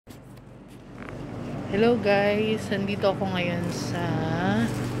Hello guys, nandito ako ngayon sa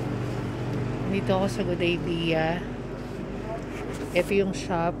Good Idea. Ito yung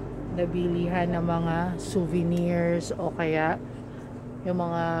shop na bilihan ng mga souvenirs o kaya yung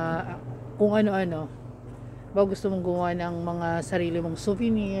mga kung ano-ano. Ba gusto mong gumawa ng mga sarili mong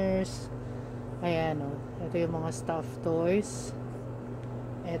souvenirs. Ayan o, ito yung mga stuffed toys.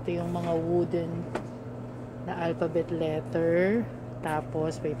 Ito yung mga wooden na alphabet letter.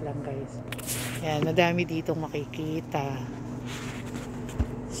 Tapos, wait lang guys. Ayan, madami ditong makikita.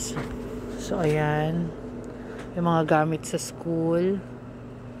 So, ayan. Yung mga gamit sa school.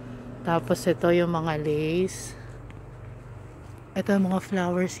 Tapos, ito yung mga lace. Ito yung mga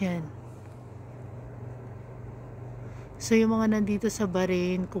flowers yan. So, yung mga nandito sa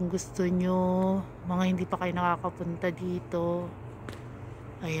BAHRAIN, kung gusto nyo, mga hindi pa kayo nakakapunta dito.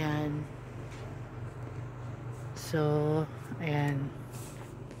 Ayan. So, ayan.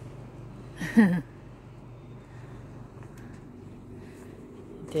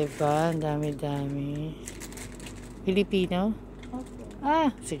 Diba? Ang dami-dami. Filipino? Okay. Ah,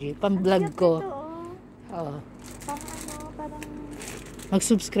 sige. Pang-vlog ko. Oo. Pang parang...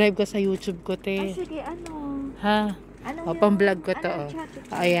 Mag-subscribe ka sa YouTube ko, te. sige, Ha? Ano O, pang-vlog ko to, oh.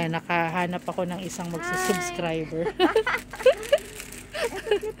 Ayan, nakahanap ako ng isang magsusubscriber.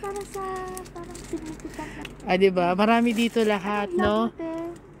 Ito para sa... Parang significant na... Ah, diba? Marami dito lahat, no?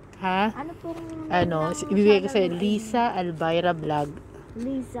 Ha? Ano pong... Ibibigay ko sa'yo, Lisa Albaira Vlog.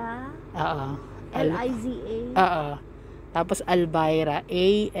 Lisa? Oo. L-I-Z-A? Oo. Tapos Albaira,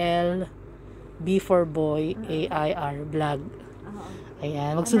 A-L-B for boy, A-I-R, Vlog.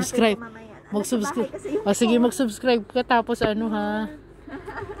 Ayan, mag-subscribe. O sige, mag-subscribe ka. Tapos ano ha?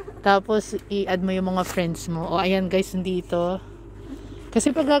 Tapos i-add mo yung mga friends mo. O ayan guys, nandito. Kasi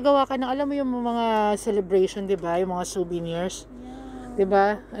pag gagawa ka ng, alam mo yung mga celebration, diba? Yung mga souvenirs.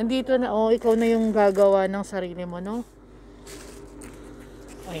 Diba? Andito na, oh, ikaw na yung gagawa ng sarili mo, no?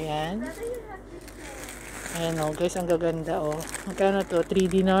 Ayan. Ayan, oh, guys, ang gaganda, oh. Magkano to?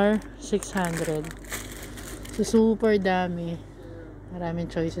 3 dinar, 600. So, super dami. Maraming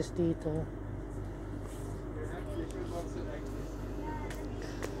choices dito.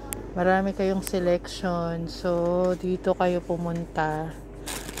 Marami kayong selection. So, dito kayo pumunta.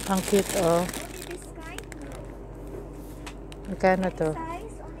 Ang cute, oh. Magkano to?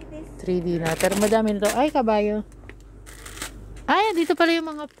 3D na. Pero madami nito. Ay, kabayo. Ay, dito pala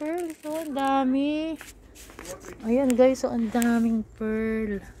yung mga pearls. Oh, ang dami. Ayan, guys. Oh, ang daming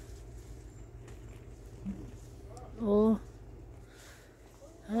pearl. Oh.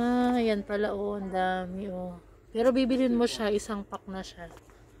 Ah, ayan pala. Oh, ang dami. Oh. Pero bibilin mo siya. Isang pack na siya.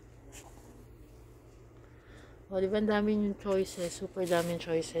 Oh, di ba ang daming choices. Super daming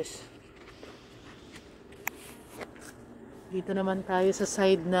choices. Dito naman tayo sa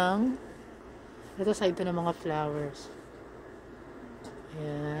side ng ito side to ng mga flowers.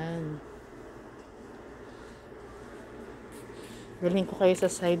 Ayan. Galing ko kayo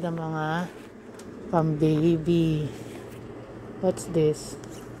sa side ng mga pang-baby. What's this?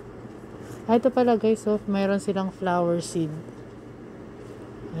 Ah, ito pala guys, oh, mayroon silang flower seed.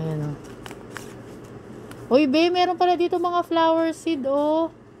 Ayan, oh. Uy, babe, meron pala dito mga flower seed,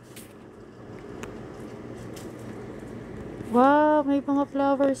 oh. Wow, may mga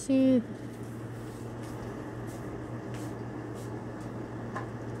flower seed.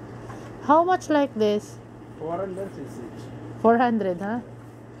 How much like this? 400, ha?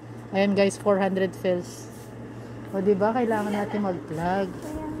 Ayan guys, 400 fills. O diba, kailangan natin mag-vlog.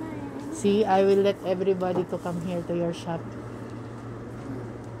 See, I will let everybody to come here to your shop.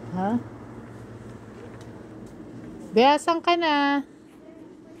 Ha? Beasan ka na.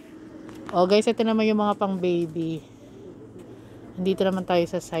 O guys, ito naman yung mga pang baby. Nandito naman tayo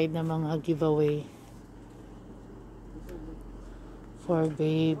sa side ng mga giveaway. For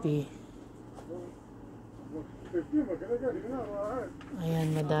baby.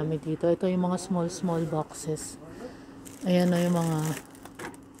 Ayan, madami dito. Ito yung mga small boxes. Ayan na yung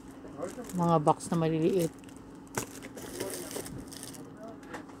mga box na maliliit.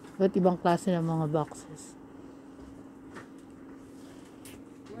 At ibang klase ng mga boxes.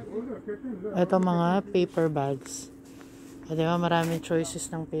 Ito mga paper bags. At diba, maraming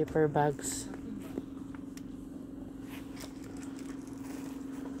choices ng paper bags.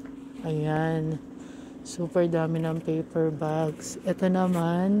 Ayan. Super dami ng paper bags. Ito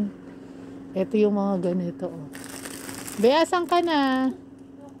naman. Ito yung mga ganito. Oh. Beasan ka na.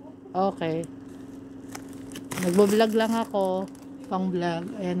 Okay. Nagbo-vlog lang ako. Pang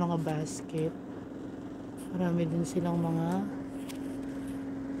vlog. Ayan mga basket. Marami din silang mga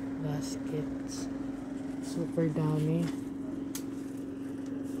baskets. Super dami.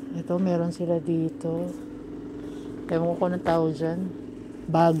 Ito, meron sila dito. Ewan ko ng tawag dyan.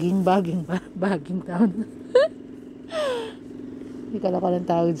 Bagging town. Hindi ko alam ko ng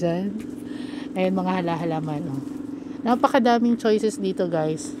tawag dyan. Ayan, mga halaman. Oh. Napakadaming choices dito,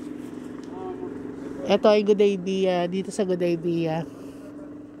 guys. Ito ay good idea. Dito sa good idea.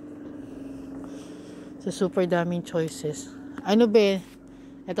 So, super daming choices. Ano be?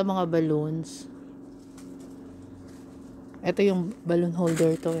 Ito mga balloons. Ito yung balloon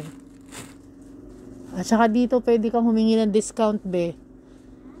holder to eh. At saka dito pwede kang humingi ng discount be.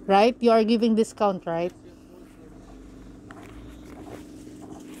 Right? You are giving discount, right?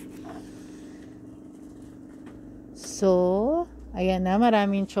 So, ayan na,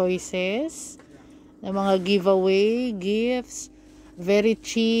 maraming choices na mga giveaway, gifts, very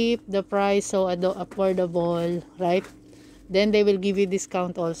cheap, the price so affordable, right? Then they will give you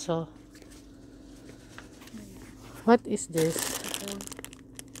discount also. What is this?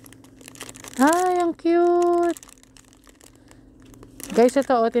 Ay, ang cute! Guys,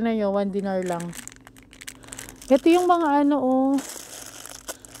 ito, o, tinan nyo, 1 dinar lang. Ito yung mga ano, oh.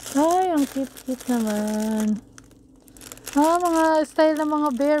 Ay, ang cute-cute naman. Mga style ng mga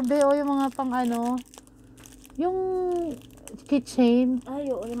berbe, o, yung mga pang ano. Yung keychain. Ay,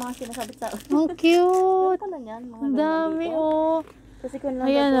 oo, yung mga sinasabi sa... Ang cute! Ano pala yan? Mga Ang dami, oh. Kasi kung lang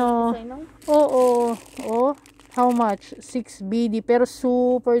Ayan, oh. Oo, oh. How much? 6 BD. Pero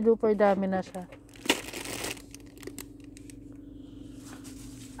super duper dami na siya.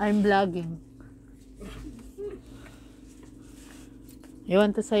 I'm vlogging. You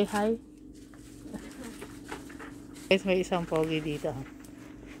want to say hi? Guys, may isang pogi dito.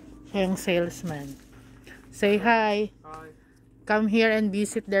 Siya yung salesman. Say hi. Hi. Come here and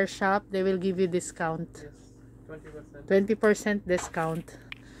visit their shop. They will give you discount. Yes, 20% 20%. discount.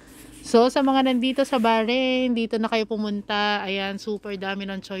 So, sa mga nandito sa Bahrain, dito na kayo pumunta. Ayan, super dami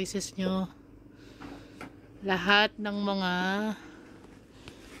ng choices nyo. Lahat ng mga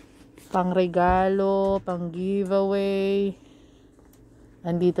pang regalo, pang giveaway.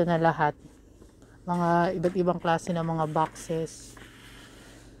 Nandito na lahat. Mga iba't ibang klase ng mga boxes.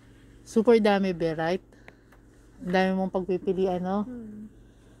 Super dami be, right? Ang dami mong pagpipilian, no?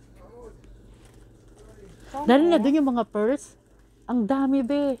 Lalo na dun yung mga pearls. Ang dami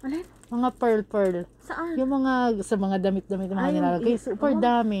be. Alin? Mga pearl. Saan? Yung mga, sa mga damit-damit na mga Ay, nilalagay. Super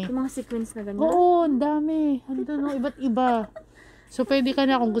dami. Yung mga sequins na ganyan? Oo, ang dami. Ano no, iba't iba. So, pwede ka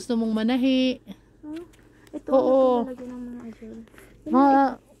na kung gusto mong manahi. Ito, Oo. ito ng mga idol. Mga,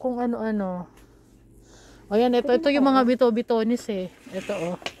 kung ano-ano. O yan, ito yung mga bitonis eh. Ito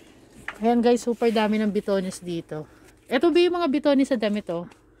oh. Ayan guys, super dami ng bitonis dito. Ito ba yung mga bitonis sa damit oh.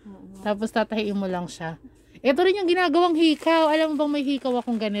 Tapos tatahiin mo lang siya. Ito rin yung ginagawang hikaw. Alam mo bang may hikaw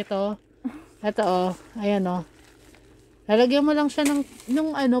akong ganito? Ito oh. Ayan oh. Lalagyan mo lang siya ng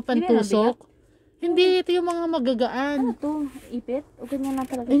ano, pantusok. Hindi, ito yung mga magagaan. Ano to? Ipit? O ganyan lang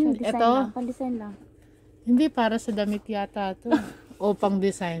talaga siya? Design Ito? lang? Pan-design lang? Hindi, para sa damit yata to. O pang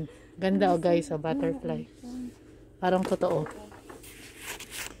design. Ganda oh guys, oh, butterfly. Parang totoo.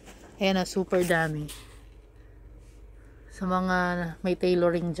 Ayan na, super dami. Sa mga may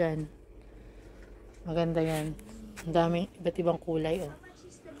tailoring dyan. Maganda yan. Ang dami, iba't ibang kulay oh.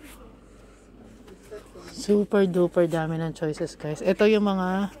 Super duper dami ng choices guys. Ito yung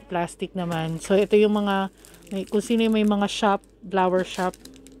mga plastic naman. So ito yung mga, kung sino yung may mga shop, flower shop.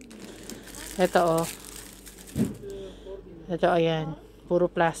 Ito oh. Ito ayan. Puro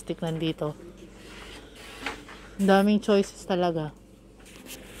plastic nandito. Ang daming choices talaga.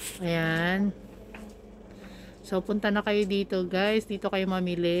 Ayan. So punta na kayo dito guys. Dito kayo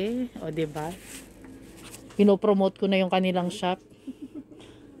mamili. O diba? Pinopromote ko na yung kanilang shop.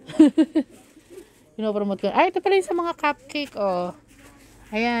 Pinopromote ko. Ay, ito pala yung sa mga cupcake oh.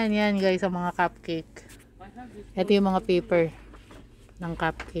 Ayan, yan guys, sa mga cupcake. Ito yung mga paper ng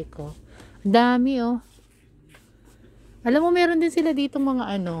cupcake oh. Dami oh. Alam mo, meron din sila dito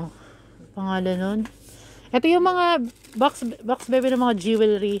mga ano, pangalan nun. Ito yung mga box baby ng mga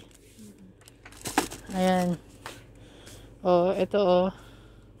jewelry. Ayan. Oh, ito oh.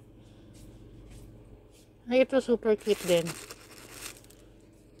 Ay, ito super cute din.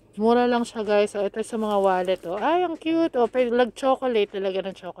 Mura lang siya guys. Oh, ito sa mga wallet oh. Ay, ang cute oh. Lag chocolate, talaga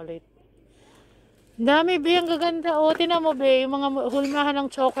ng chocolate. Dami be, ang gaganda oh. Tingnan mo be, yung mga hulmahan ng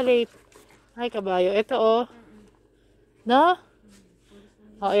chocolate. Ay, kabayo. Ito oh. No?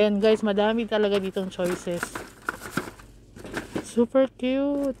 Oh, ayan guys, madami talaga ditong choices. Super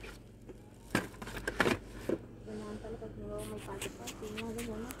cute.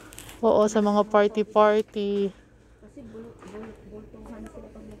 Oo, sa mga party.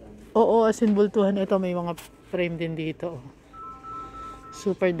 Oo, as in bultuhan. Ito, may mga frame din dito.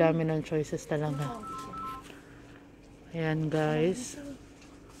 Super dami ng choices talaga. Ayan guys.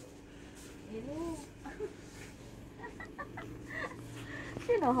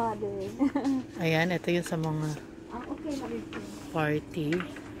 Sino ha din? Ayan, ito yung sa mga Okay na rin. party.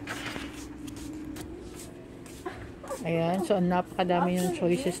 Ayan, so napakadami yung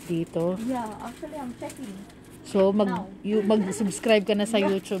choices dito. Yeah, actually I'm checking. So mag-subscribe ka na sa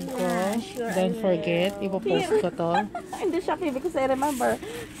YouTube ko. sure, Don't forget, ipopost ko to. In the Shopee because I remember.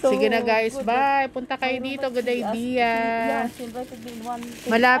 So, Sige na guys, good bye. Punta kayo dito, good idea. Yeah, she invited me in one thing.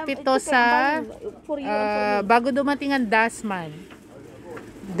 Malapit to It's okay, sa I'm buying for you and for me. bago dumating ang Dasman.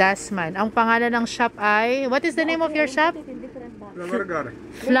 Dasman. Ang pangalan ng shop ay, what is the name of your shop? Put it in different box.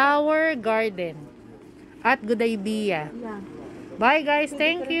 Flower Garden. At Good Idea. Yeah. Bye guys,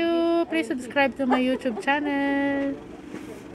 thank you. Please subscribe to my YouTube channel.